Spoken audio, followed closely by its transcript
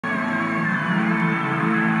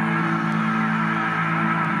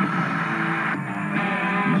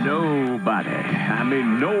nobody. I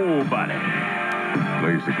mean, nobody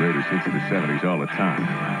plays the greatest hits of the 70s all the time.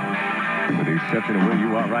 With the exception of where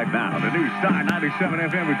you are right now. The new Star 97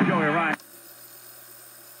 FM with Joey Ryan.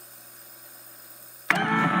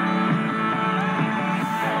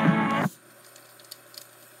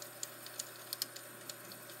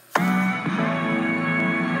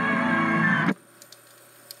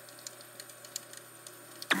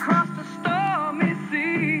 Across the stormy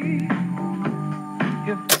sea.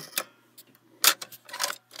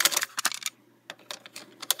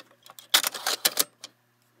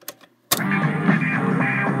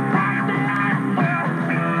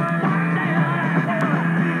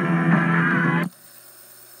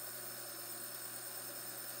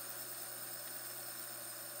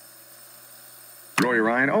 Joey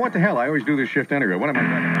Ryan. Oh, what the hell? I always do this shift anyway. What am I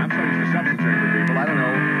doing? I'm so used to substituting for people. I don't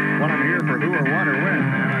know when I'm here for who or what or when,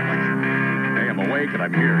 man. I'm like, hey, I'm awake and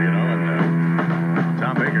I'm here, you know, and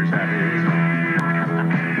Tom Baker's happy.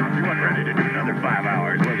 He wasn't ready to do another 5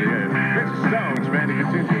 hours, was he? Vince Stones, man, to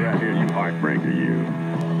continue right here. You heartbreaker, you.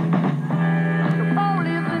 The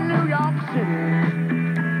police in New York City.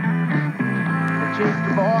 They chased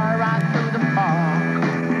the boy right through the park.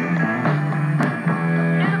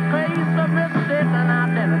 In a place of mistaken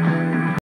identity.